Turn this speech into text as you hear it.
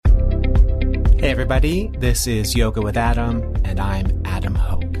Hey everybody, this is Yoga with Adam, and I'm Adam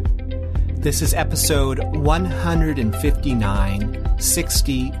Hoke. This is episode 159,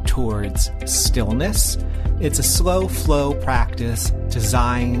 60 Towards Stillness. It's a slow flow practice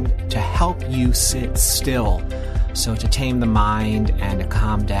designed to help you sit still, so to tame the mind and to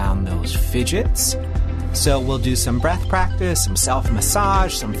calm down those fidgets. So we'll do some breath practice, some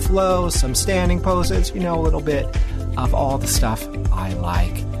self-massage, some flow, some standing poses, a little bit of all the stuff I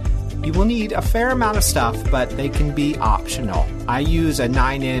like. You will need a fair amount of stuff, but they can be optional. I use a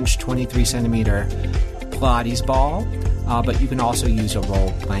 9-inch, 23-centimeter Pilates ball, but you can also use a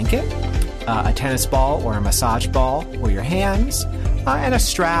rolled blanket, a tennis ball or a massage ball or your hands, and a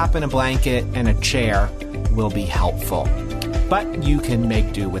strap and a blanket and a chair will be helpful. But you can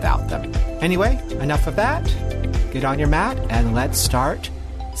make do without them. Anyway, enough of that. Get on your mat and let's start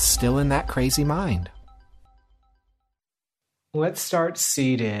stilling that crazy mind. Let's start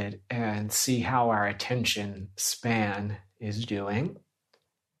seated and see how our attention span is doing.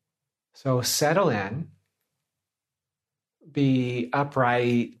 So settle in. Be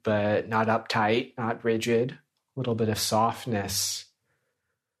upright, but not uptight, not rigid. A little bit of softness.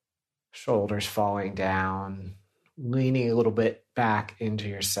 Shoulders falling down. Leaning a little bit back into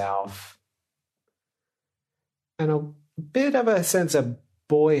yourself. And a bit of a sense of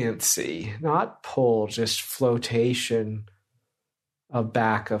buoyancy, not pull, just flotation of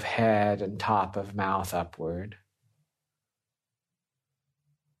back of head and top of mouth upward.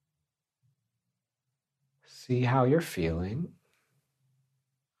 See how you're feeling.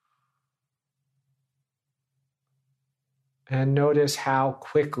 And notice how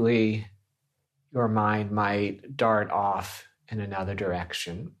quickly your mind might dart off in another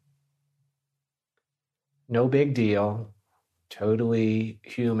direction. No big deal. Totally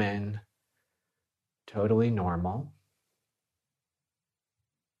human. Totally normal.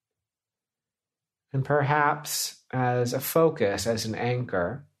 And perhaps as a focus, as an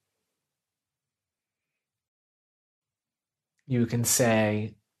anchor, you can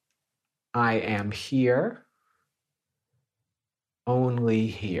say, I am here, only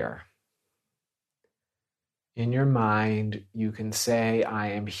here. In your mind, you can say,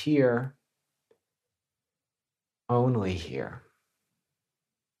 I am here, only here.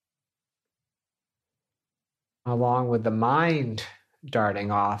 Along with the mind darting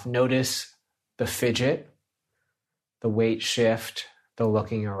off, notice the fidget, the weight shift, the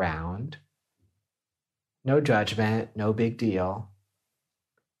looking around. No judgment, no big deal.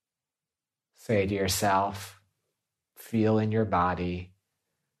 Say to yourself, feel in your body,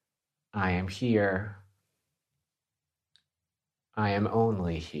 I am here. I am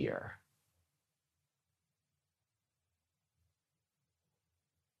only here.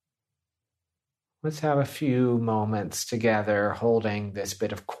 Let's have a few moments together holding this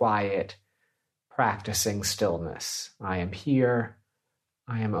bit of quiet, practicing stillness. I am here.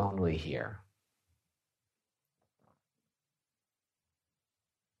 I am only here.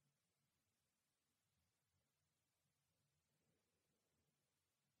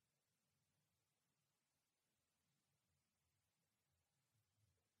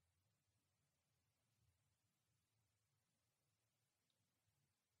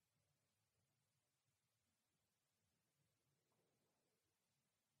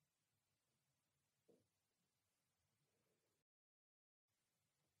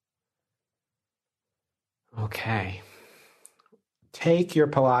 Okay. Take your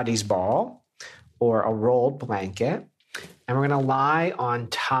Pilates ball or a rolled blanket, and we're going to lie on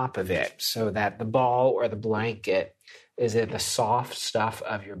top of it so that the ball or the blanket is in the soft stuff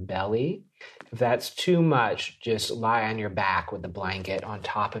of your belly. If that's too much, just lie on your back with the blanket on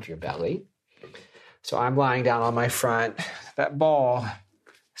top of your belly. So I'm lying down on my front, that ball,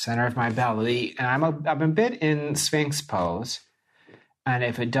 center of my belly, and I'm a bit in Sphinx pose. And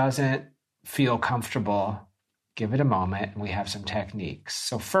if it doesn't feel comfortable, give it a moment, and we have some techniques.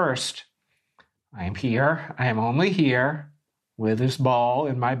 So first, I am here. I am only here with this ball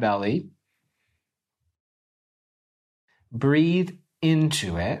in my belly. Breathe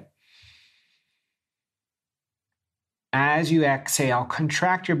into it. As you exhale,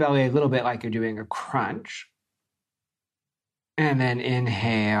 contract your belly a little bit like you're doing a crunch. And then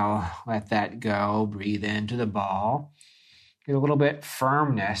inhale, let that go. Breathe into the ball. Get a little bit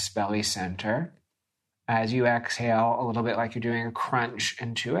firmness, belly center. As you exhale, a little bit like you're doing a crunch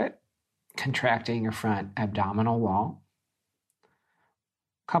into it, contracting your front abdominal wall.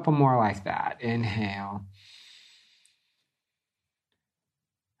 A couple more like that. Inhale.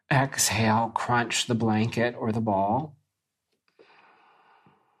 Exhale, crunch the blanket or the ball.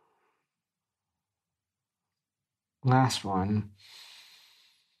 Last one.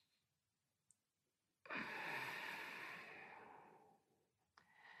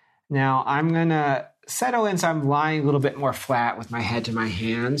 Now I'm going to settle in, so I'm lying a little bit more flat with my head to my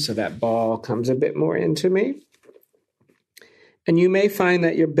hands so that ball comes a bit more into me. And you may find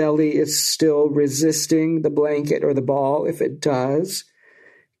that your belly is still resisting the blanket or the ball. If it does,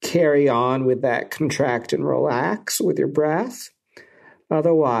 carry on with that contract and relax with your breath.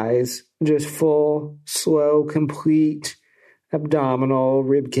 Otherwise, just full, slow, complete abdominal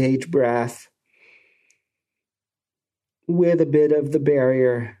ribcage breath with a bit of the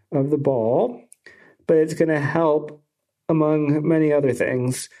barrier of the ball. But it's going to help, among many other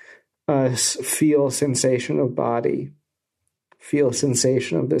things, us feel sensation of body, feel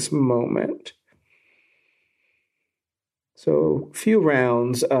sensation of this moment. So a few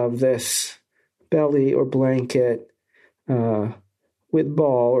rounds of this belly or blanket with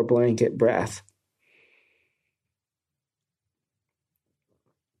ball or blanket breath.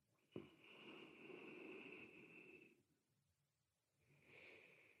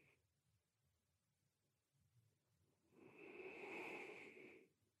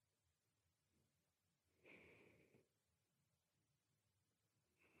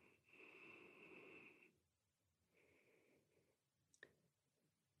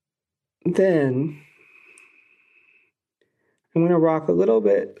 Then I'm going to rock a little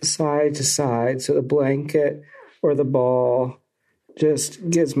bit side to side so the blanket or the ball just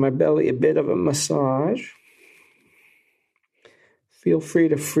gives my belly a bit of a massage. Feel free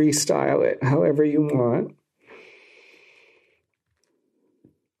to freestyle it however you want.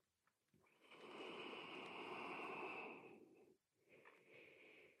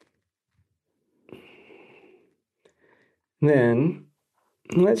 Then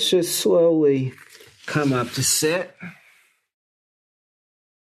let's just slowly come up to sit.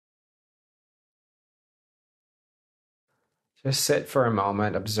 Just sit for a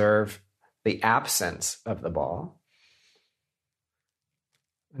moment, observe the absence of the ball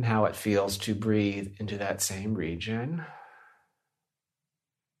and how it feels to breathe into that same region.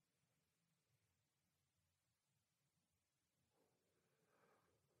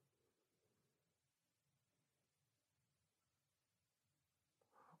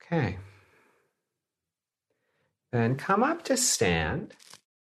 Okay. Then come up to stand.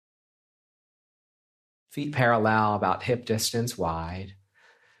 Feet parallel, about hip distance wide.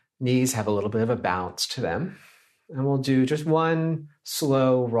 Knees have a little bit of a bounce to them. And we'll do just one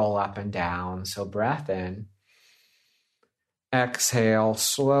slow roll up and down. So breath in. Exhale,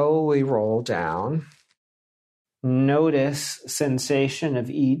 slowly roll down. Notice sensation of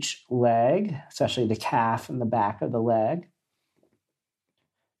each leg, especially the calf and the back of the leg.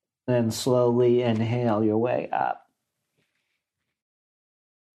 Then slowly inhale your way up.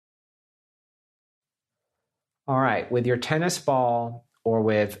 All right, with your tennis ball or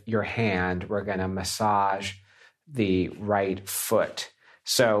with your hand, we're going to massage the right foot.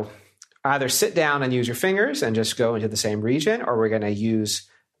 So either sit down and use your fingers and just go into the same region, or we're going to use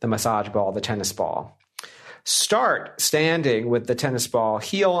the massage ball, the tennis ball. Start standing with the tennis ball,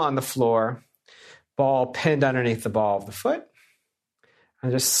 heel on the floor, ball pinned underneath the ball of the foot.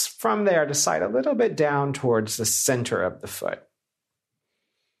 And just from there, decide a little bit down towards the center of the foot.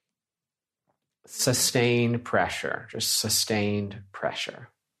 Sustained pressure, just sustained pressure.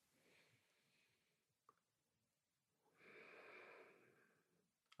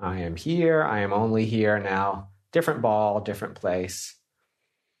 I am here, I am only here now. Different ball, different place.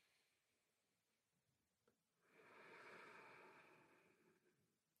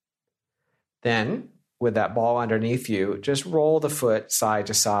 Then, with that ball underneath you, just roll the foot side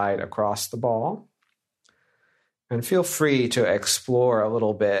to side across the ball. And feel free to explore a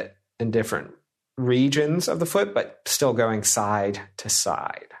little bit in different regions of the foot, but still going side to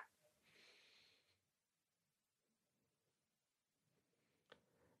side.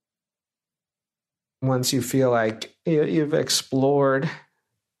 Once you feel like you've explored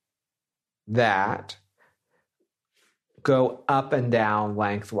that, go up and down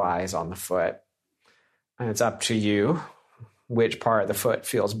lengthwise on the foot. And it's up to you which part of the foot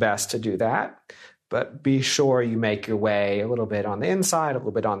feels best to do that. But be sure you make your way a little bit on the inside, a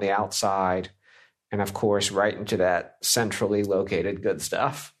little bit on the outside, and of course, right into that centrally located good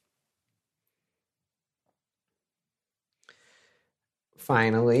stuff.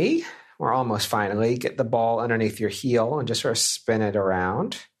 Finally, or almost finally, get the ball underneath your heel and just sort of spin it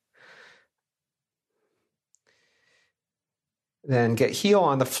around. Then get heel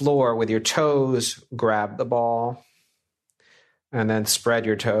on the floor with your toes, grab the ball, and then spread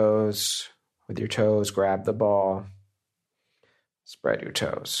your toes. With your toes, grab the ball, spread your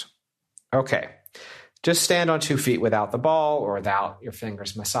toes. Okay, just stand on 2 feet without the ball or without your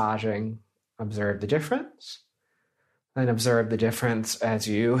fingers massaging. Observe the difference. Then observe the difference as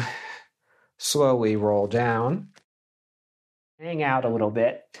you Slowly roll down. Hang out a little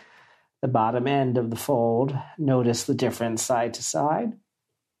bit. The bottom end of the fold. Notice the difference side to side.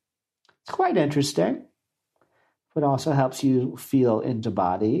 It's quite interesting. It also helps you feel into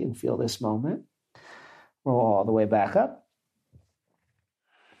body and feel this moment. Roll all the way back up.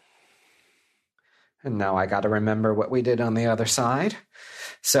 And now I got to remember what we did on the other side.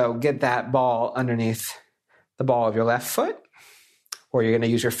 So get that ball underneath the ball of your left foot, or you're going to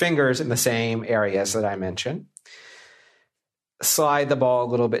use your fingers in the same areas that I mentioned. Slide the ball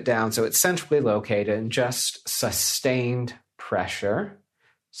a little bit down so it's centrally located and just sustained pressure,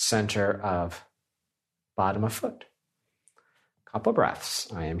 center of bottom of foot. Couple breaths.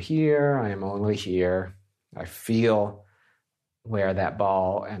 I am here. I am only here. I feel where that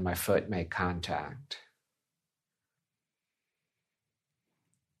ball and my foot make contact.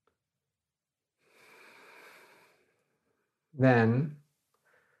 Then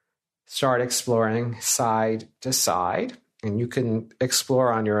start exploring side to side. And you can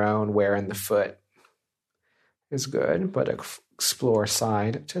explore on your own where in the foot is good, but explore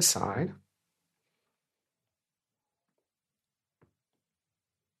side to side.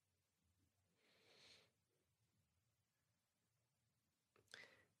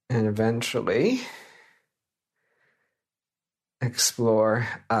 And eventually explore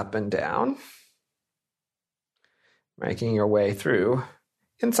up and down, making your way through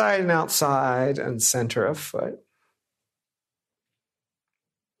inside and outside and center of foot.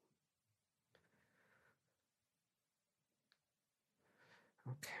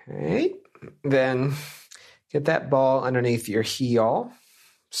 Okay, then get that ball underneath your heel,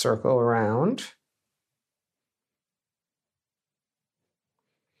 circle around.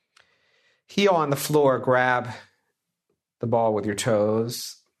 Heel on the floor, grab the ball with your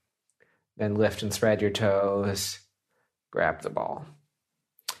toes, then lift and spread your toes, grab the ball.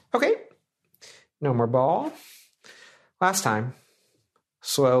 Okay, no more ball. Last time,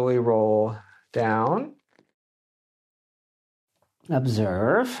 slowly roll down.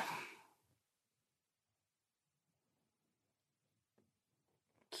 Observe.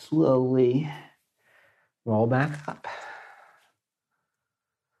 Slowly roll back up.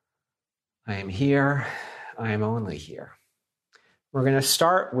 I am here. I am only here. We're going to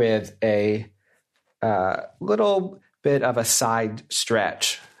start with a little bit of a side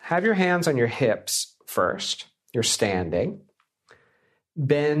stretch. Have your hands on your hips first. You're standing.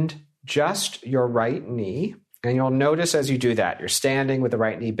 Bend just your right knee. And you'll notice as you do that, you're standing with the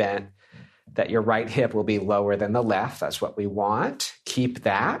right knee bent, that your right hip will be lower than the left. That's what we want. Keep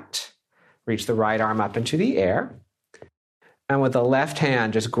that. Reach the right arm up into the air. And with the left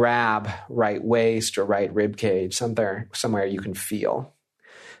hand, just grab right waist or right rib cage, somewhere you can feel.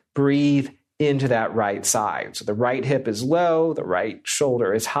 Breathe into that right side. So the right hip is low, the right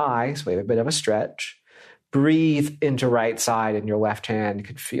shoulder is high, so we have a bit of a stretch. Breathe into right side and your left hand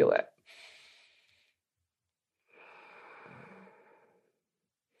can feel it.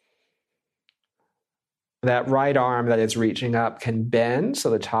 That right arm that is reaching up can bend,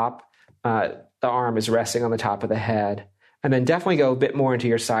 so the arm is resting on the top of the head. And then definitely go a bit more into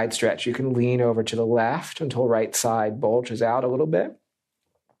your side stretch. You can lean over to the left until right side bulges out a little bit.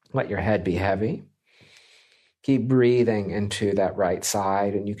 Let your head be heavy. Keep breathing into that right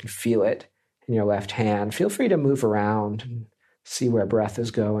side, and you can feel it in your left hand. Feel free to move around and see where breath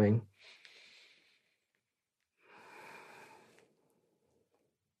is going.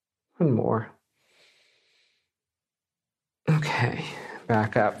 One more. Okay,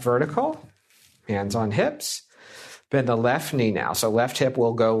 back up vertical, hands on hips. Bend the left knee now. So left hip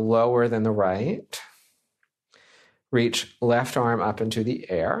will go lower than the right. Reach left arm up into the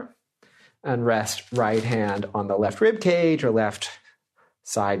air and rest right hand on the left rib cage or left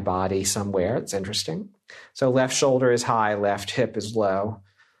side body somewhere. It's interesting. So left shoulder is high, left hip is low.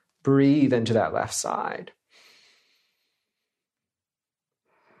 Breathe into that left side.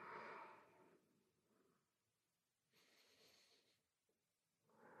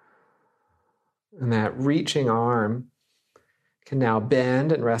 And that reaching arm can now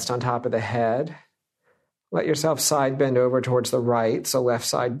bend and rest on top of the head. Let yourself side bend over towards the right, so left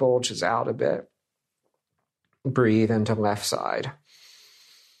side bulges out a bit. Breathe into left side.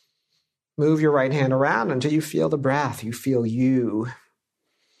 Move your right hand around until you feel the breath. You feel you.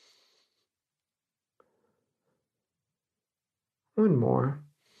 One more.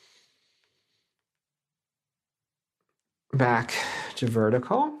 Back to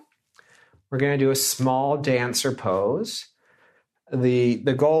vertical. We're going to do a small dancer pose. The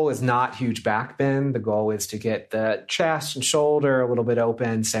goal is not huge back bend. The goal is to get the chest and shoulder a little bit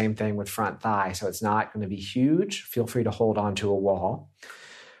open. Same thing with front thigh. So it's not going to be huge. Feel free to hold on to a wall.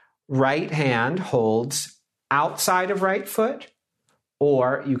 Right hand holds outside of right foot,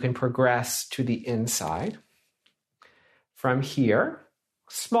 or you can progress to the inside. From here,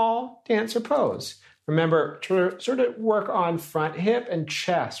 small dancer pose. Remember to sort of work on front hip and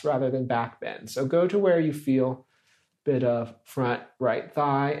chest rather than back bend. So go to where you feel a bit of front right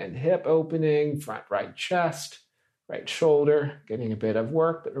thigh and hip opening, front right chest, right shoulder, getting a bit of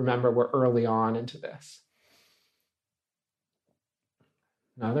work. But remember, we're early on into this.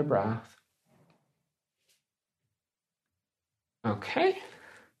 Another breath. Okay.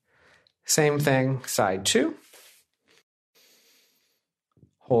 Same thing, side 2.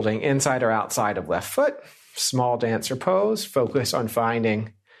 Holding inside or outside of left foot. Small dancer pose. Focus on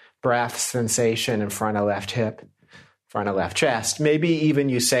finding breath sensation in front of left hip, front of left chest. Maybe even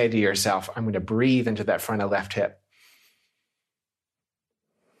you say to yourself, I'm going to breathe into that front of left hip.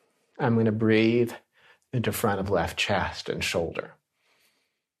 I'm going to breathe into front of left chest and shoulder.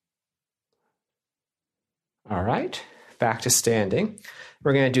 All right, back to standing.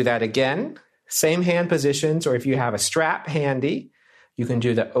 We're going to do that again. Same hand positions, or if you have a strap handy, you can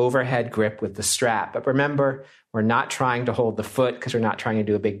do the overhead grip with the strap. But remember, we're not trying to hold the foot because we're not trying to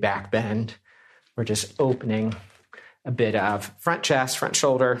do a big back bend. We're just opening a bit of front chest, front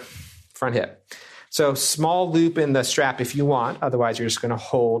shoulder, front hip. So small loop in the strap if you want. Otherwise, you're just going to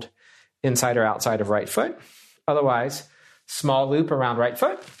hold inside or outside of right foot. Otherwise, small loop around right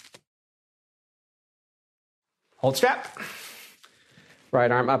foot. Hold strap. Right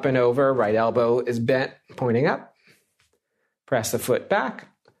arm up and over. Right elbow is bent, pointing up. Press the foot back.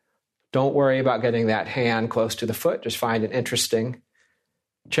 Don't worry about getting that hand close to the foot. Just find an interesting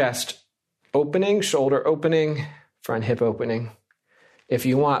chest opening, shoulder opening, front hip opening. If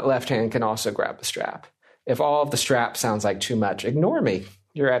you want, left hand can also grab the strap. If all of the strap sounds like too much, ignore me.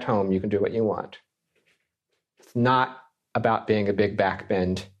 You're at home. You can do what you want. It's not about being a big back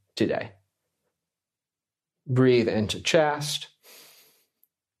bend today. Breathe into chest.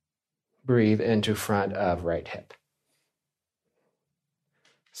 Breathe into front of right hip.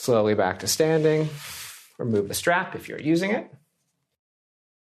 Slowly back to standing. Remove the strap if you're using it.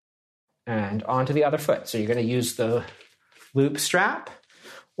 And onto the other foot. So you're going to use the loop strap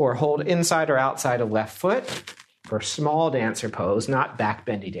or hold inside or outside of left foot for small dancer pose, not back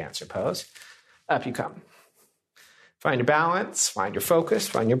bendy dancer pose. Up you come. Find your balance, find your focus,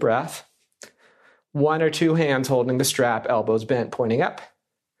 find your breath. 1 or 2 hands holding the strap, elbows bent, pointing up.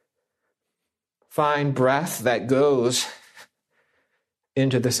 Find breath that goes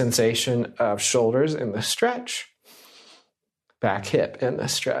into the sensation of shoulders in the stretch, back hip in the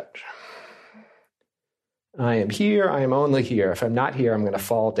stretch. I am here, I am only here. If I'm not here, I'm going to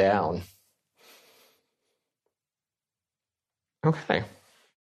fall down. Okay.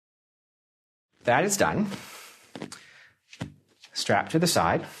 That is done. Strap to the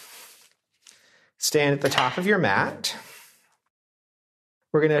side. Stand at the top of your mat.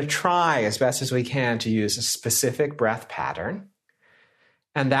 We're going to try as best as we can to use a specific breath pattern.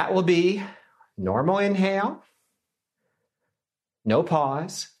 And that will be normal inhale, no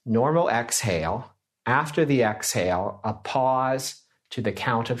pause, normal exhale. After the exhale, a pause to the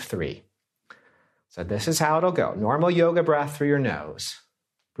count of 3. So this is how it'll go. Normal yoga breath through your nose.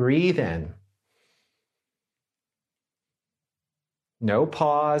 Breathe in. No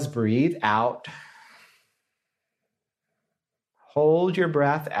pause, breathe out. Hold your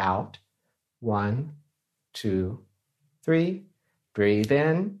breath out. 1, 2, 3. Breathe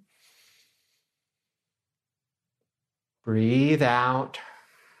in. Breathe out.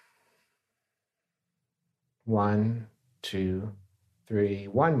 1, 2, 3.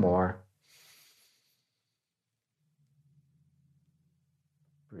 One more.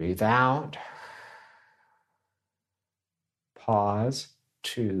 Breathe out. Pause.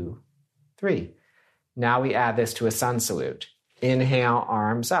 2, 3. Now we add this to a sun salute. Inhale,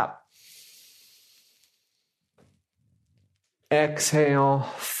 arms up. Exhale,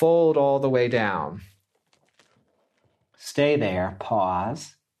 fold all the way down. Stay there.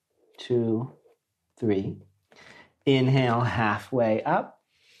 Pause. 2, 3. Inhale, halfway up.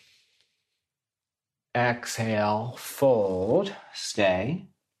 Exhale, fold. Stay.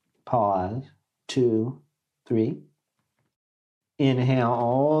 Pause. 2, 3. Inhale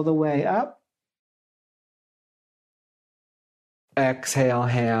all the way up. Exhale,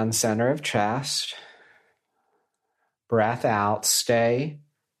 hand center of chest. Breath out. Stay.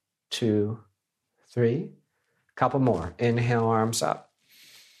 2, 3. Couple more. Inhale, arms up.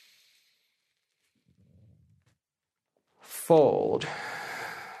 Fold.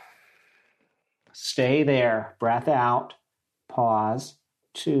 Stay there. Breath out. Pause.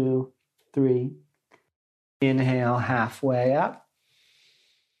 2, 3. Inhale, halfway up.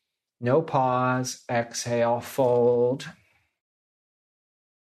 No pause. Exhale, fold.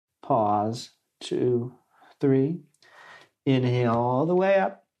 Pause. 2, 3. Inhale all the way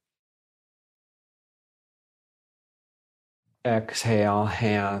up. Exhale,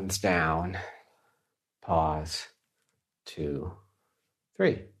 hands down. Pause. 2,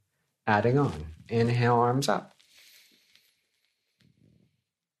 3. Adding on. Inhale, arms up.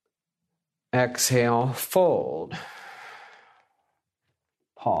 Exhale, fold.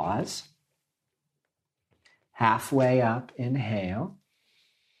 Pause. Halfway up, inhale.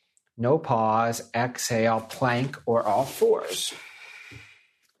 No pause. Exhale, plank or all fours.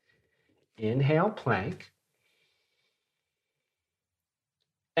 Inhale, plank.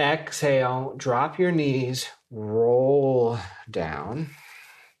 Exhale, drop your knees, roll down.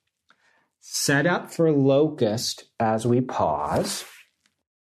 Set up for locust as we pause.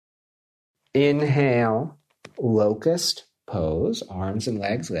 Inhale, locust pose, arms and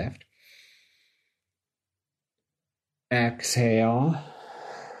legs lift. Exhale,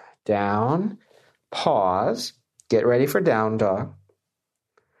 down, pause, get ready for down dog.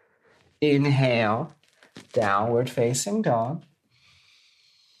 Inhale, downward facing dog.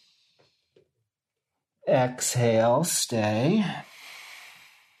 Exhale, stay.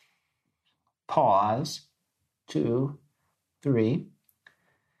 Pause, 2, 3.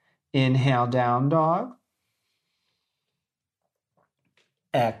 Inhale, down dog.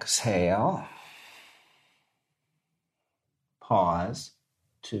 Exhale. Pause,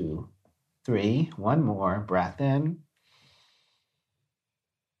 2, 3. One more, breath in.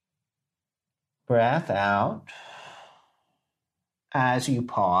 Breath out. As you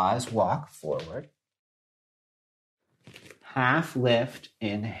pause, walk forward. Half lift,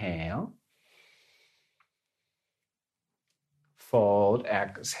 inhale. Fold,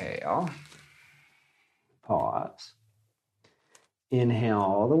 exhale. Pause. Inhale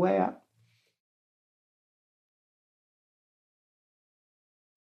all the way up.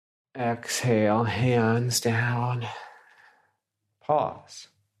 Exhale, hands down. Pause.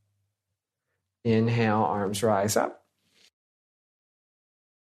 Inhale, arms rise up.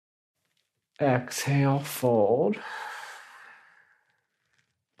 Exhale, fold.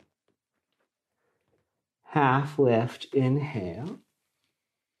 Half lift, inhale.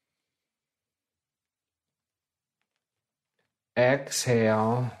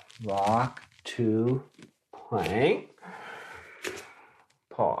 Exhale, rock to plank.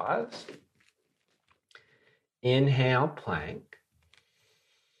 Pause. Inhale, plank.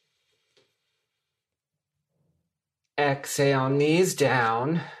 Exhale, knees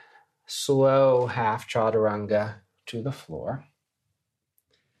down. Slow half chaturanga to the floor.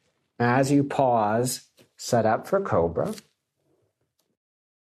 As you pause, set up for cobra.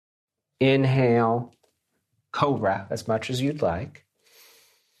 Inhale, cobra as much as you'd like.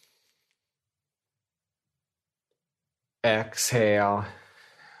 Exhale,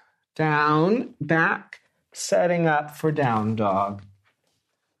 down, back, setting up for down dog.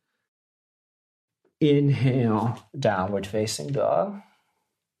 Inhale, downward facing dog.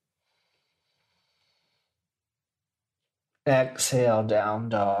 Exhale, down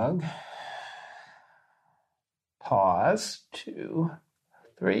dog. Pause, 2,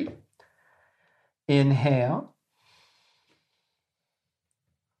 3. Inhale.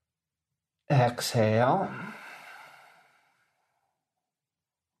 Exhale.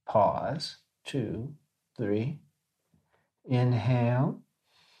 Pause, 2, 3. Inhale.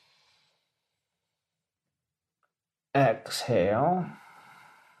 Exhale.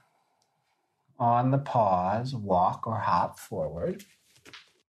 On the pause, walk or hop forward.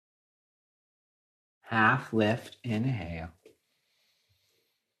 Half lift, inhale.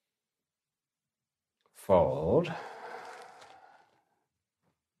 Fold.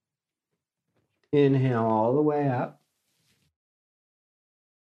 Inhale all the way up.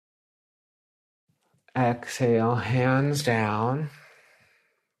 Exhale, hands down.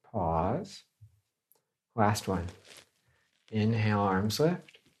 Pause. Last one. Inhale, arms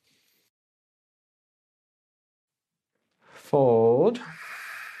lift. Fold.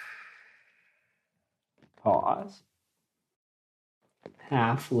 Pause.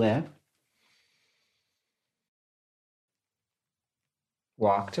 Half lift.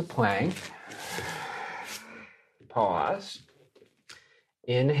 Walk to plank. Pause.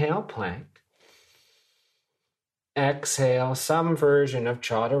 Inhale, plank. Exhale, some version of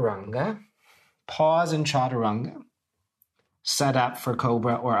chaturanga. Pause in chaturanga. Set up for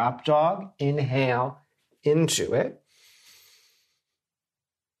cobra or up dog. Inhale into it.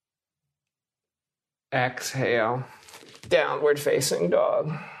 Exhale, downward facing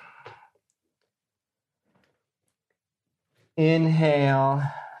dog. Inhale,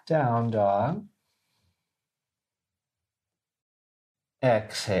 Down dog.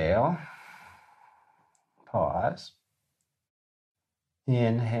 Exhale. Pause.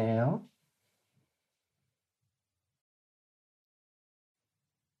 Inhale.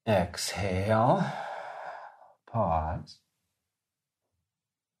 Exhale. Pause.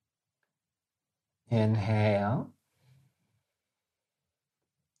 Inhale.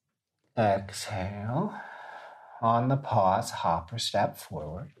 Exhale. On the pause, hop or step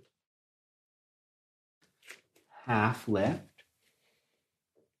forward. Half lift.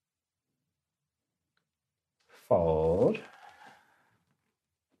 Fold.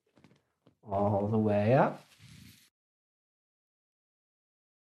 All the way up.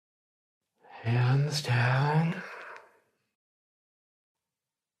 Hands down.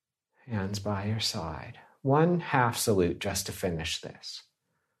 Hands by your side. One half salute just to finish this.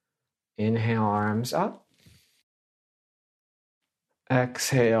 Inhale, arms up.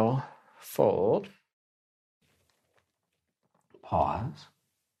 Exhale, fold. Pause.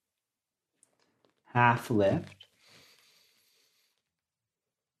 Half lift.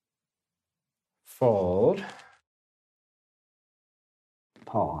 Fold.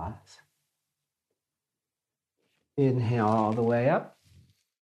 Pause. Inhale all the way up.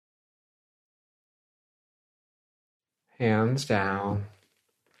 Hands down.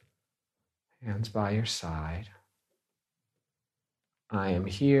 Hands by your side. I am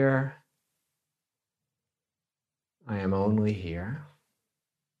here. I am only here.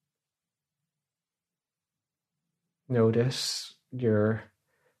 Notice your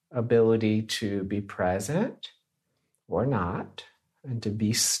ability to be present or not, and to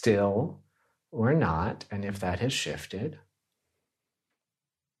be still or not, and if that has shifted.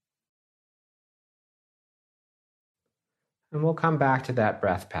 And we'll come back to that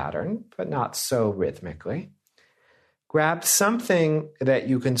breath pattern, but not so rhythmically. Grab something that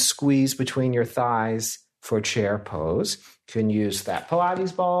you can squeeze between your thighs for chair pose. You can use that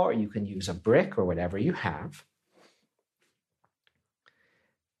Pilates ball, or you can use a brick or whatever you have.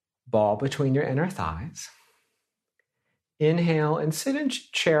 Ball between your inner thighs. Inhale and sit in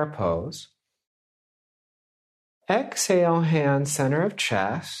chair pose. Exhale, hands center of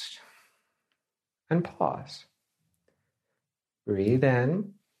chest, and pause. Breathe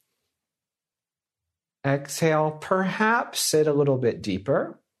in. Exhale, perhaps sit a little bit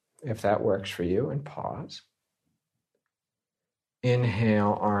deeper, if that works for you, and pause.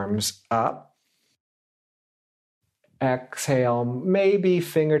 Inhale, arms up. Exhale, maybe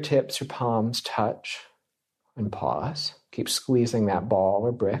fingertips or palms touch, and pause. Keep squeezing that ball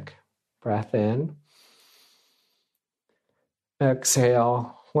or brick. Breath in.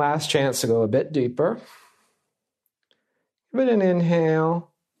 Exhale, last chance to go a bit deeper. Give it an inhale.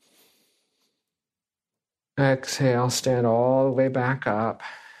 Exhale, stand all the way back up.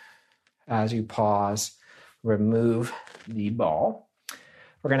 As you pause, remove the ball.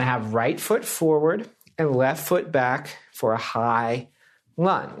 We're going to have right foot forward and left foot back for a high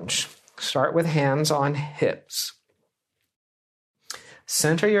lunge. Start with hands on hips.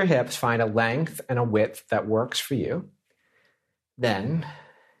 Center your hips, find a length and a width that works for you. Then,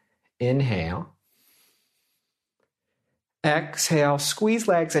 inhale. Exhale, squeeze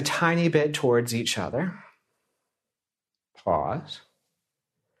legs a tiny bit towards each other. Pause.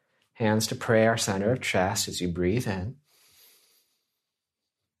 Hands to prayer, center of chest as you breathe in.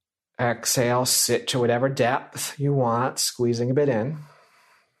 Exhale, sit to whatever depth you want, squeezing a bit in.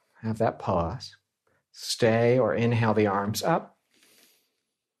 Have that pause. Stay or inhale the arms up.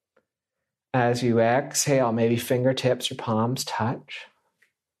 As you exhale, maybe fingertips or palms touch.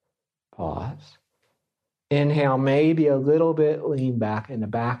 Pause. Inhale, maybe a little bit lean back in the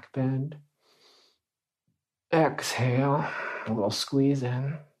back bend. Exhale, a little squeeze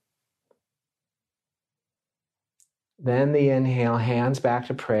in. Then the inhale, hands back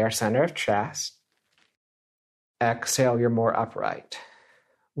to prayer, center of chest. Exhale, you're more upright.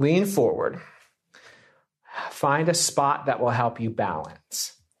 Lean forward. Find a spot that will help you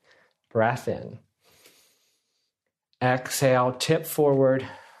balance. Breath in. Exhale, tip forward,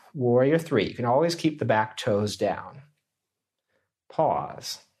 warrior three. You can always keep the back toes down.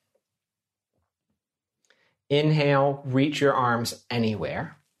 Pause. Inhale, reach your arms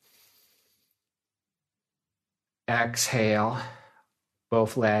anywhere. Exhale,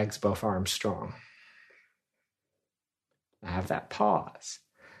 both legs, both arms strong. Have that pause.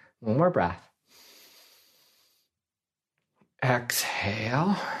 One more breath.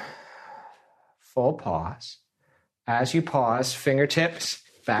 Exhale, full pause. As you pause, fingertips,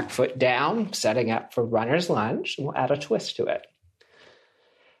 back foot down, setting up for runner's lunge. We'll add a twist to it.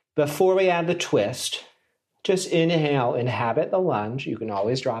 Before we add the twist, Just inhale, inhabit the lunge. You can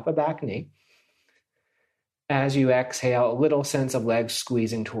always drop a back knee. As you exhale, a little sense of legs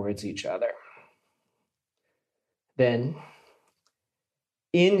squeezing towards each other. Then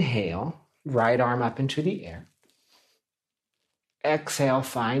inhale, right arm up into the air. Exhale,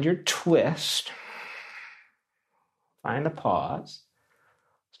 find your twist. Find a pause.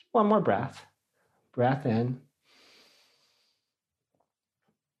 One more breath. Breath in.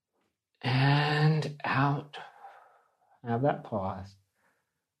 And out. Have that pause.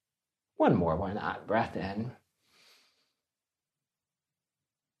 One more, why not? Breath in.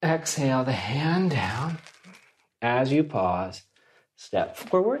 Exhale the hand down. As you pause, step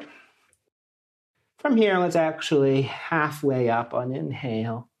forward. From here, let's actually halfway up on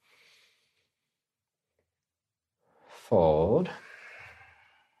inhale. Fold.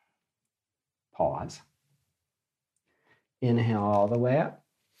 Pause. Inhale all the way up.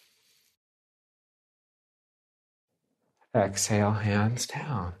 Exhale, hands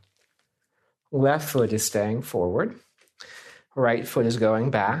down. Left foot is staying forward. Right foot is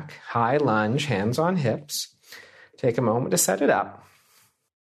going back. High lunge, hands on hips. Take a moment to set it up.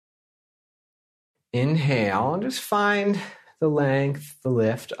 Inhale and just find the length, the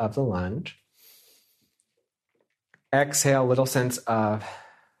lift of the lunge. Exhale, little sense of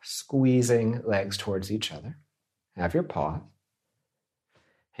squeezing legs towards each other. Have your pause.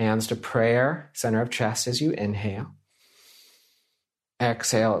 Hands to prayer, center of chest as you inhale.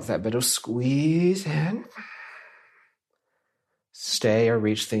 Exhale, it's that bit of squeeze in. Stay or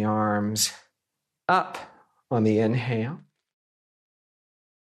reach the arms up on the inhale.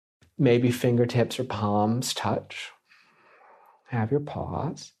 Maybe fingertips or palms touch. Have your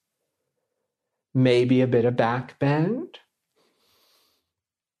pause. Maybe a bit of back bend.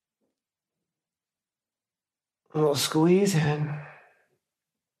 A little squeeze in.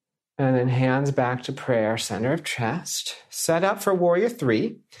 And then hands back to prayer, center of chest. Set up for warrior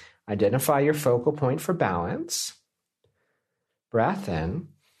 3. Identify your focal point for balance. Breath in.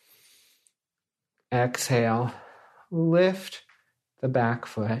 Exhale. Lift the back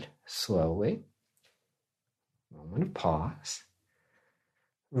foot slowly. Moment of pause.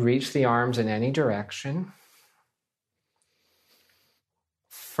 Reach the arms in any direction.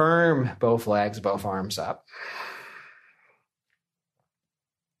 Firm both legs, both arms up.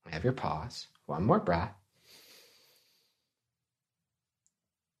 Have your pause. One more breath.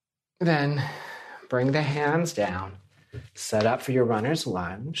 Then bring the hands down. Set up for your runner's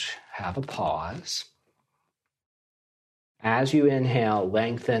lunge. Have a pause. As you inhale,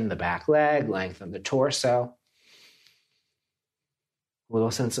 lengthen the back leg, lengthen the torso. A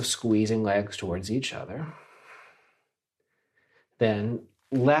little sense of squeezing legs towards each other. Then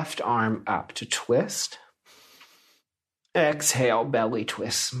left arm up to twist. Exhale, belly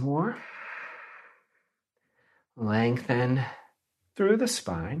twists more. Lengthen through the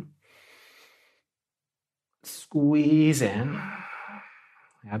spine. Squeeze in.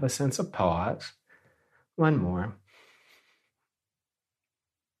 Have a sense of pause. One more.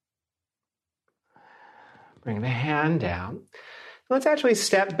 Bring the hand down. Let's actually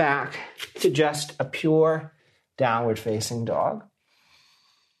step back to just a pure downward facing dog.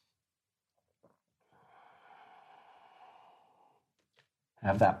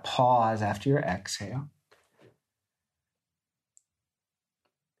 Have that pause after your exhale.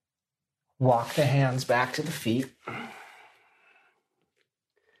 Walk the hands back to the feet.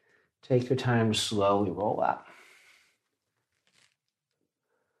 Take your time to slowly roll up.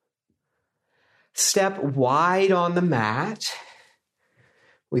 Step wide on the mat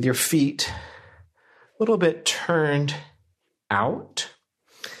with your feet a little bit turned out.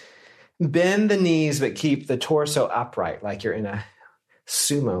 Bend the knees, but keep the torso upright like you're in a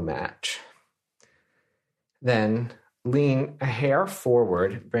sumo match. Then lean a hair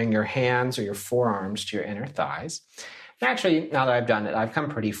forward. Bring your hands or your forearms to your inner thighs. And actually, now that I've done it, I've come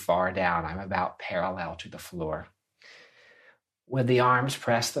pretty far down. I'm about parallel to the floor. With the arms,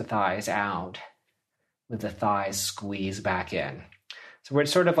 press the thighs out. With the thighs, squeeze back in. So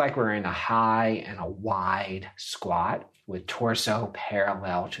it's sort of like we're in a high and a wide squat with torso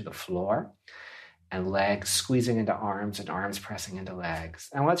parallel to the floor and legs squeezing into arms and arms pressing into legs.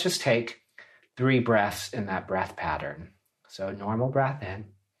 And let's just take 3 breaths in that breath pattern. So normal breath in.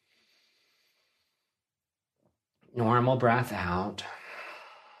 Normal breath out.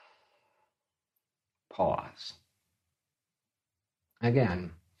 Pause.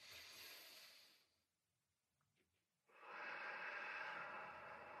 Again.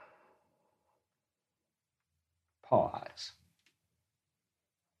 Pause.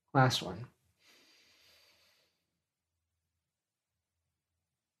 Last one.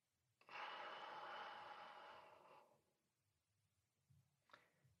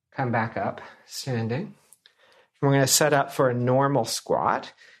 Come back up, standing. We're going to set up for a normal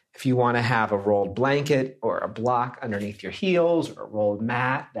squat. If you want to have a rolled blanket or a block underneath your heels or a rolled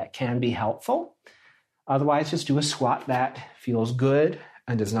mat, that can be helpful. Otherwise, just do a squat that feels good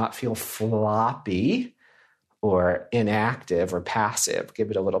and does not feel floppy or inactive or passive.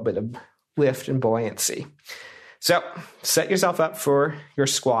 Give it a little bit of lift and buoyancy. So set yourself up for your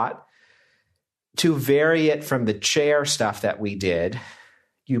squat. To vary it from the chair stuff that we did,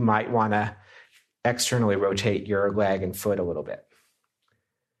 you might want to externally rotate your leg and foot a little bit.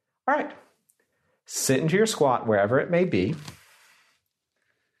 All right. Sit into your squat wherever it may be.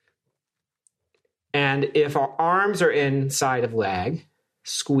 And if our arms are inside of leg,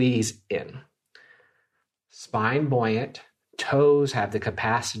 squeeze in. Spine buoyant, toes have the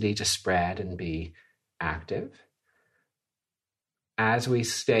capacity to spread and be active. As we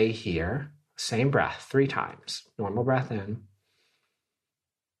stay here, same breath 3 times. Normal breath in.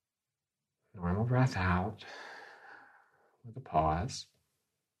 Normal breath out with a pause.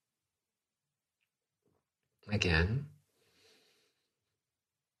 Again.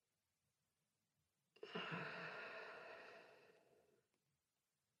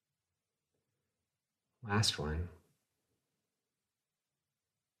 Last one.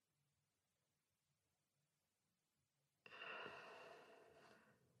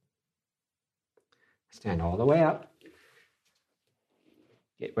 Stand all the way up.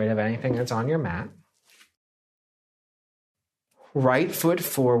 Get rid of anything that's on your mat. Right foot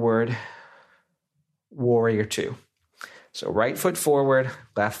forward, warrior 2. So right foot forward,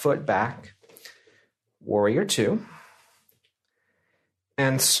 left foot back, warrior 2.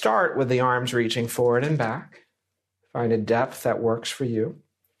 And start with the arms reaching forward and back. Find a depth that works for you.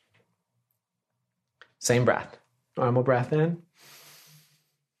 Same breath. Normal breath in.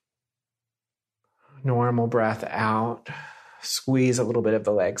 Normal breath out. Squeeze a little bit of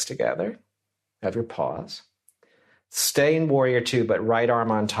the legs together. Have your pause. Stay in warrior 2, but right arm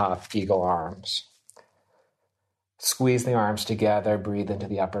on top, eagle arms. Squeeze the arms together. Breathe into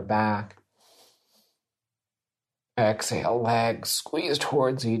the upper back. Exhale, legs squeeze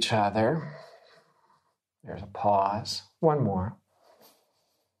towards each other. There's a pause. One more.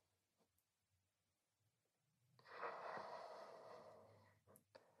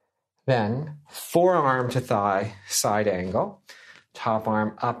 Then, forearm to thigh, side angle. Top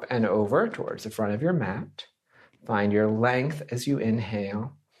arm up and over towards the front of your mat. Find your length as you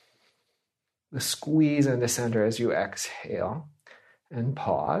inhale. The squeeze in the center as you exhale. And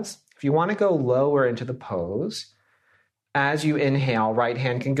pause. If you want to go lower into the pose, as you inhale, right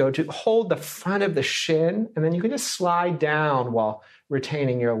hand can go to hold the front of the shin, and then you can just slide down while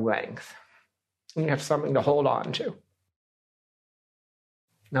retaining your length. And you have something to hold on to.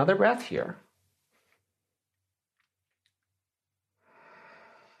 Another breath here.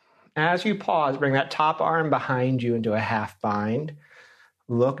 As you pause, bring that top arm behind you into a half bind.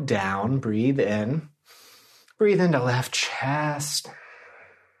 Look down, breathe in. Breathe into left chest.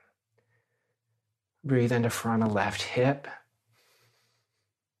 Breathe into front of left hip.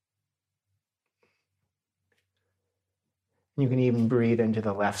 You can even breathe into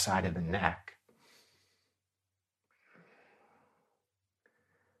the left side of the neck.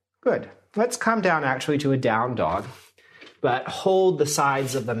 Good. Let's come down actually to a down dog, but hold the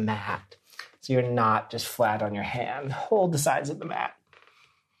sides of the mat so you're not just flat on your hand. Hold the sides of the mat.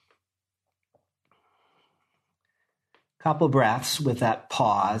 Couple breaths with that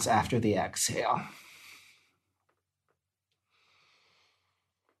pause after the exhale.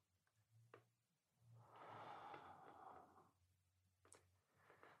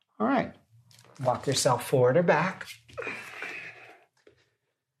 All right. Walk yourself forward or back.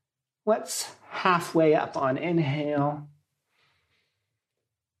 Let's halfway up on inhale.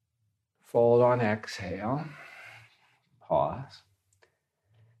 Fold on exhale. Pause.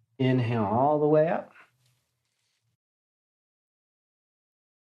 Inhale all the way up.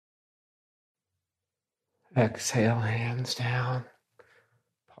 Exhale, hands down.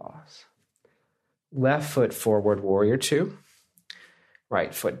 Pause. Left foot forward, warrior 2.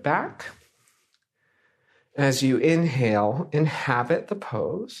 Right foot back. As you inhale, inhabit the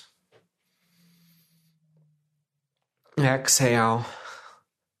pose. Exhale,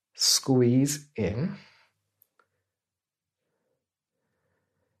 squeeze in.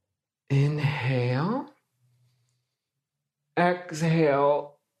 Inhale.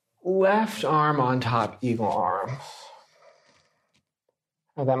 Exhale, left arm on top, eagle arm.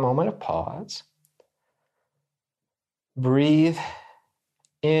 Have that moment of pause. Breathe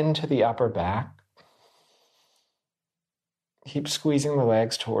into the upper back. Keep squeezing the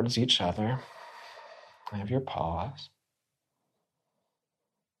legs towards each other. Have your pause.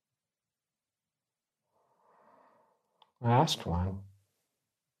 Last one.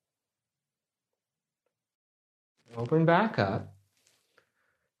 Open back up.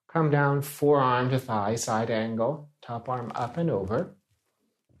 Come down forearm to thigh, side angle, top arm up and over.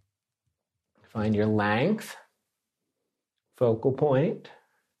 Find your length, focal point.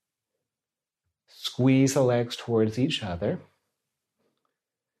 Squeeze the legs towards each other.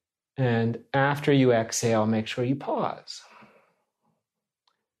 And after you exhale, make sure you pause.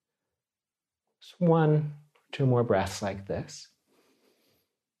 Just 1 or 2 more breaths like this.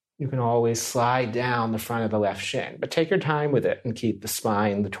 You can always slide down the front of the left shin, but take your time with it and keep the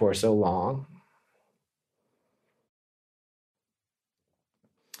spine, the torso long.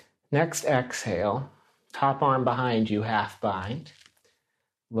 Next exhale, top arm behind you, half bind.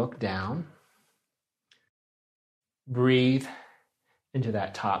 Look down. Breathe into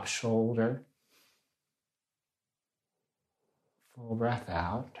that top shoulder. Full breath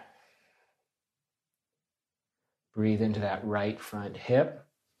out. Breathe into that right front hip.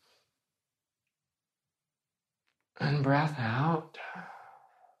 And breath out.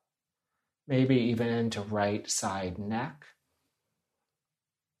 Maybe even into right side neck.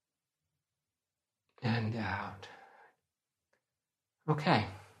 And out. Okay.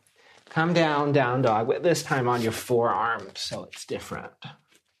 Come down, down dog, but this time on your forearms, so it's different.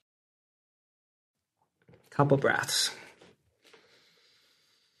 Couple breaths.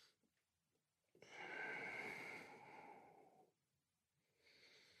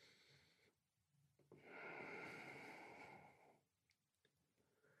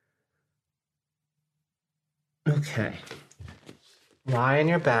 Okay. Lie on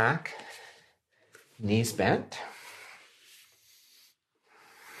your back, knees bent.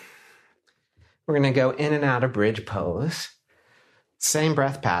 We're going to go in and out of bridge pose. Same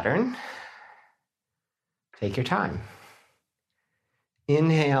breath pattern. Take your time.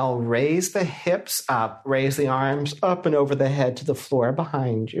 Inhale, raise the hips up, raise the arms up and over the head to the floor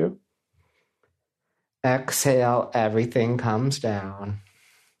behind you. Exhale, everything comes down.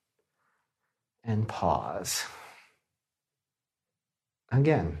 And pause.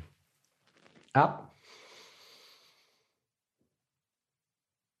 Again. Up.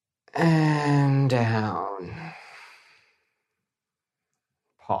 And down.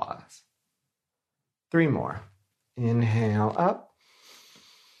 Pause. 3 more. Inhale up.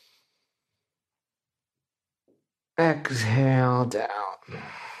 Exhale down.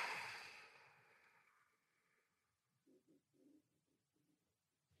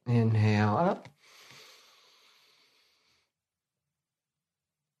 Inhale up.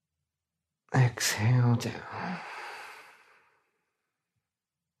 Exhale down.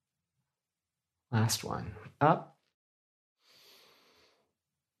 Last one. Up.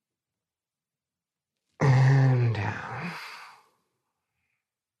 And down.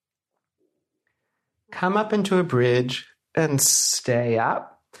 Come up into a bridge and stay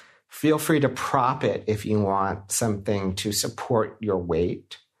up. Feel free to prop it if you want something to support your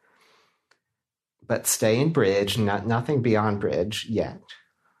weight. But stay in bridge, nothing beyond bridge yet.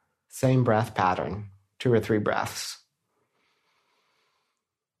 Same breath pattern, 2 or 3 breaths.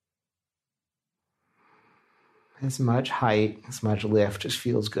 As much height, as much lift as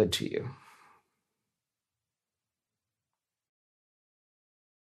feels good to you.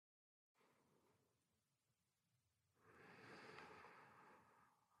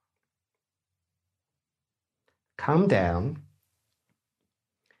 Come down.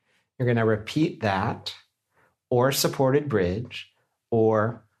 You're going to repeat that, or supported bridge,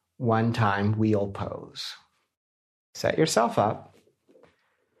 or one-time wheel pose. Set yourself up.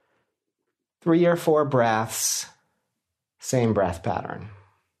 3 or 4 breaths, same breath pattern.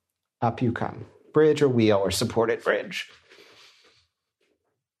 Up you come. Bridge or wheel or supported bridge.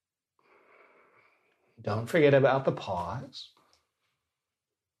 Don't forget about the pause.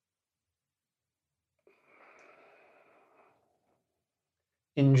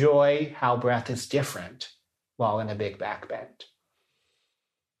 Enjoy how breath is different while in a big back bend.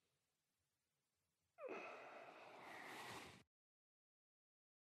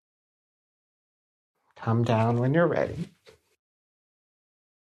 Come down when you're ready.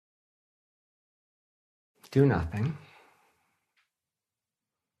 Do nothing.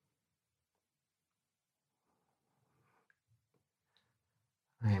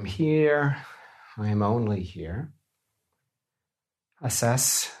 I am here. I am only here.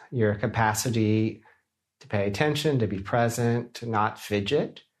 Assess your capacity to pay attention, to be present, to not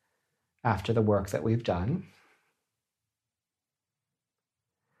fidget after the work that we've done.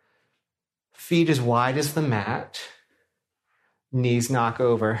 Feet as wide as the mat. Knees knock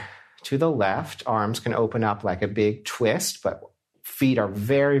over to the left. Arms can open up like a big twist, but feet are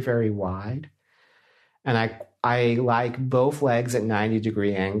very, very wide. And I like both legs at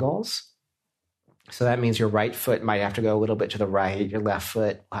 90-degree angles. So that means your right foot might have to go a little bit to the right. Your left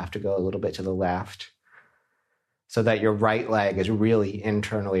foot will have to go a little bit to the left, so that your right leg is really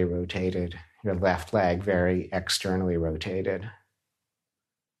internally rotated. Your left leg very externally rotated.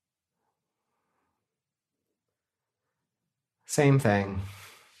 Same thing,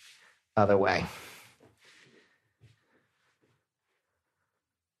 other way.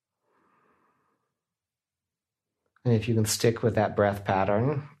 And if you can stick with that breath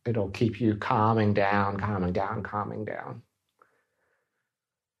pattern, it'll keep you calming down, calming down, calming down.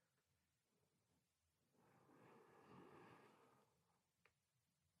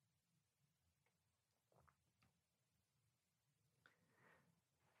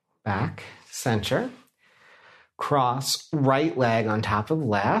 Back, center. Cross right leg on top of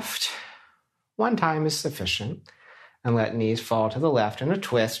left. One time is sufficient. And let knees fall to the left in a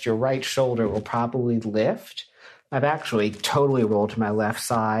twist. Your right shoulder will probably lift. I've actually totally rolled to my left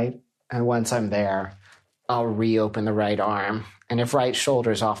side. And once I'm there, I'll reopen the right arm. And if right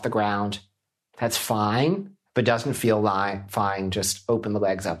shoulder's off the ground, that's fine. If it doesn't feel fine, just open the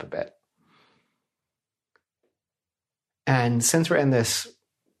legs up a bit. And since we're in this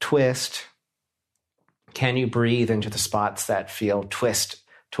twist, can you breathe into the spots that feel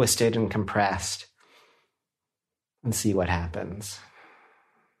twisted and compressed? And see what happens.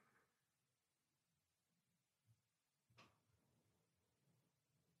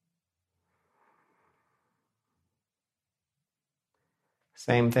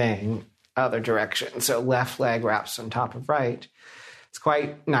 Same thing, other direction. So left leg wraps on top of right. It's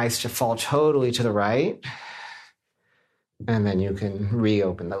quite nice to fall totally to the right. And then you can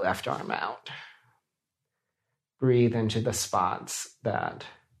reopen the left arm out. Breathe into the spots that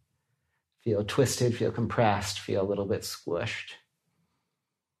feel twisted, feel compressed, feel a little bit squished.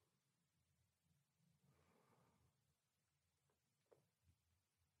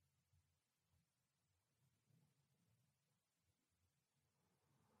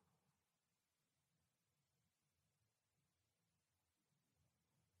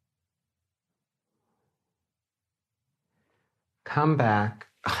 Come back,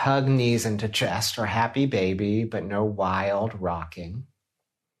 hug knees into chest or happy baby, but no wild rocking.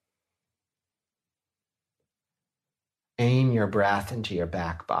 Aim your breath into your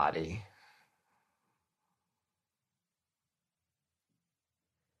back body.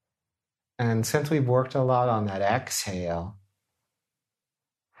 And since we've worked a lot on that exhale,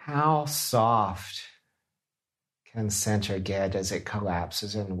 how soft can center get as it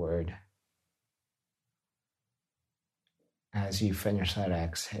collapses inward as you finish that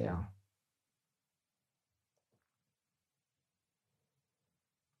exhale?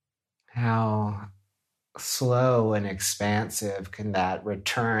 How slow and expansive can that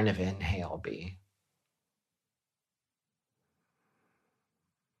return of inhale be?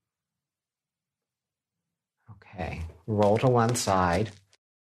 Okay, roll to one side,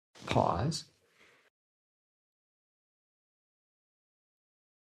 pause.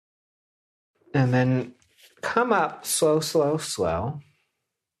 And then come up slow, slow, slow.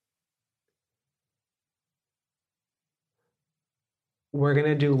 We're going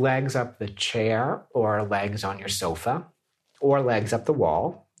to do legs up the chair or legs on your sofa or legs up the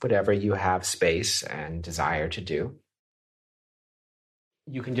wall, whatever you have space and desire to do.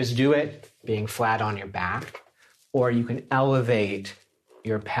 You can just do it being flat on your back, or you can elevate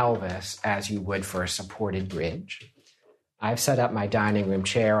your pelvis as you would for a supported bridge. I've set up my dining room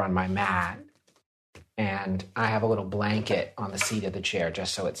chair on my mat, and I have a little blanket on the seat of the chair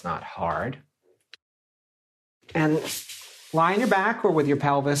just so it's not hard. And lie on your back or with your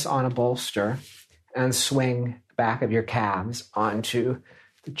pelvis on a bolster and swing the back of your calves onto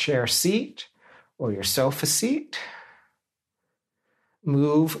the chair seat or your sofa seat.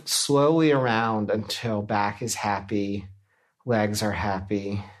 Move slowly around until back is happy, legs are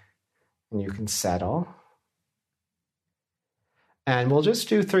happy, and you can settle. And we'll just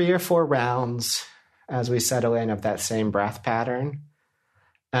do 3 or 4 rounds as we settle in of that same breath pattern.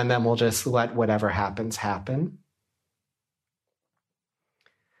 And then we'll just let whatever happens happen.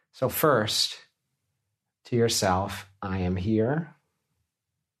 So first, to yourself, I am here.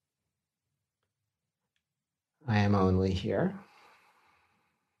 I am only here.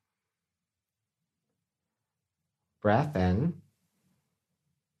 Breath in.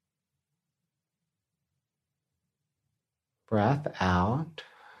 Breath out.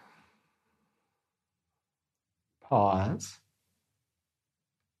 Pause.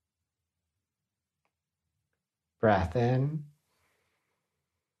 Breath in.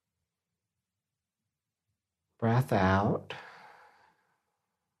 Breath out.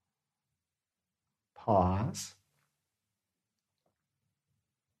 Pause.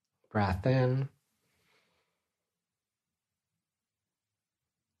 Breath in.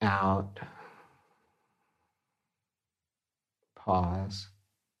 Out. Pause.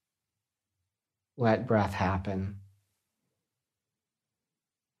 Let breath happen.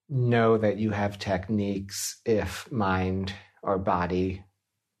 Know that you have techniques if mind or body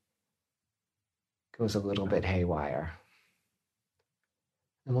goes a little bit haywire.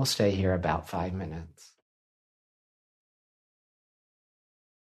 And we'll stay here about 5 minutes.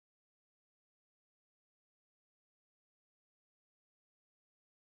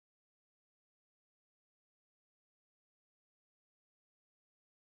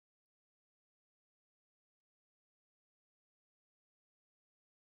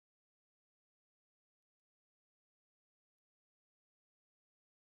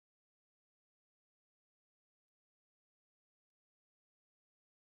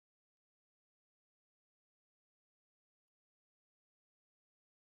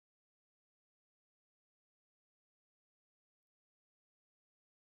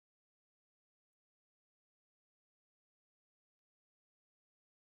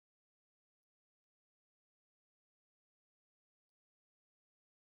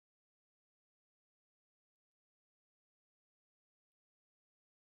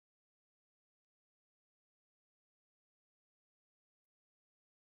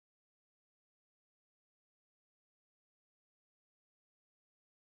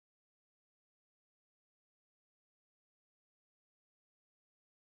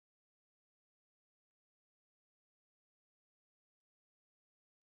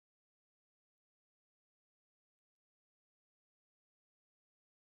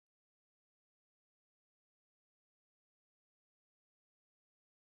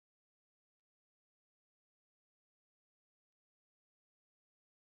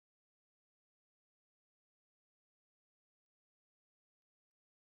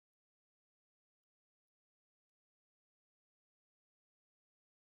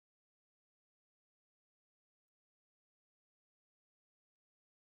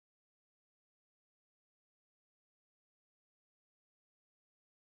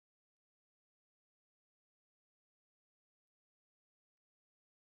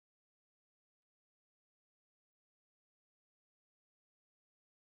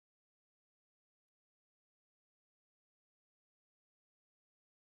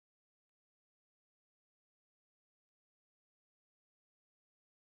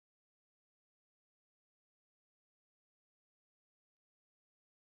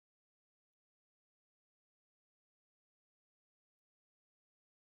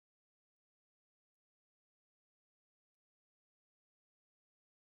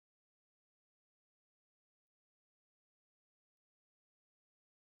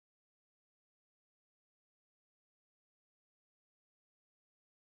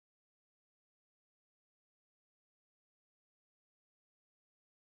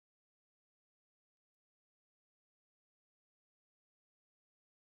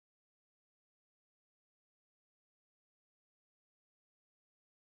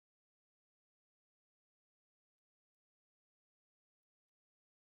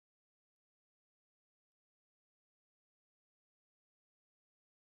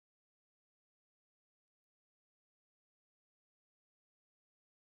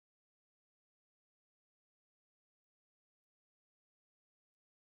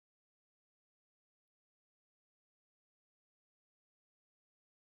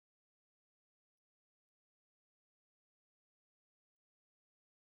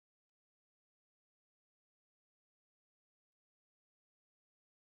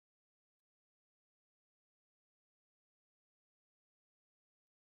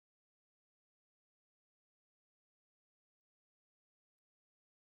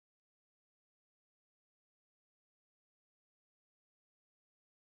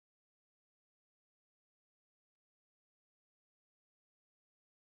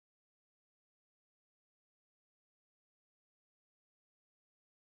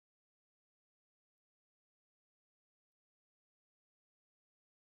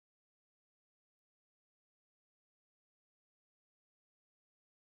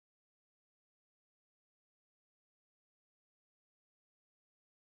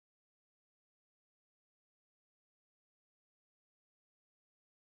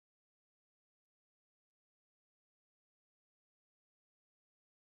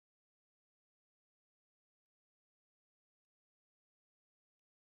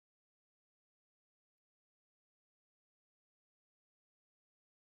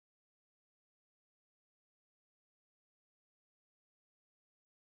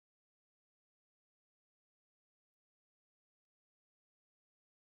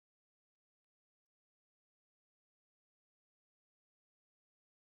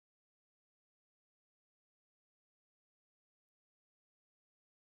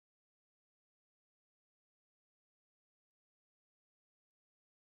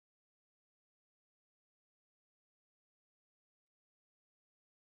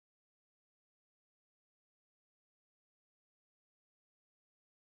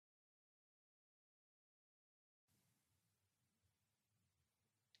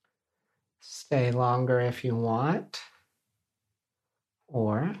 Stay longer if you want,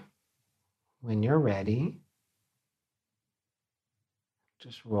 or when you're ready,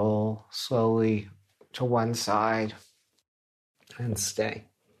 just roll slowly to one side and stay.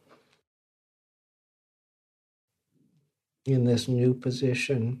 In this new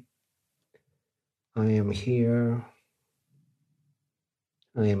position, I am here.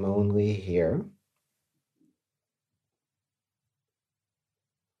 I am only here.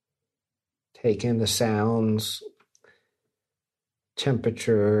 Take in the sounds,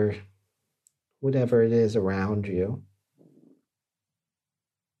 temperature, whatever it is around you.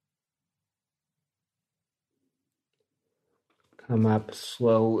 Come up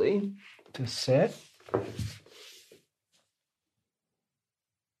slowly to sit.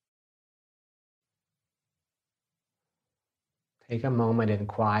 Take a moment in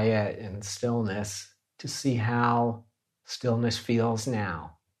quiet and stillness to see how stillness feels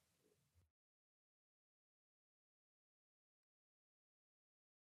now.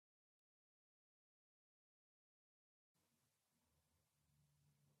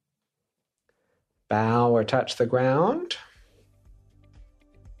 Bow or touch the ground.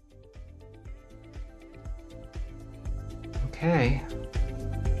 Okay.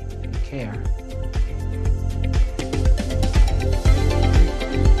 Take care.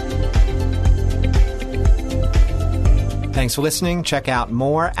 Thanks for listening. Check out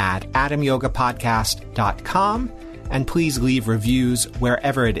more at adamyogapodcast.com, and please leave reviews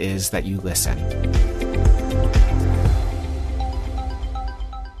wherever it is that you listen.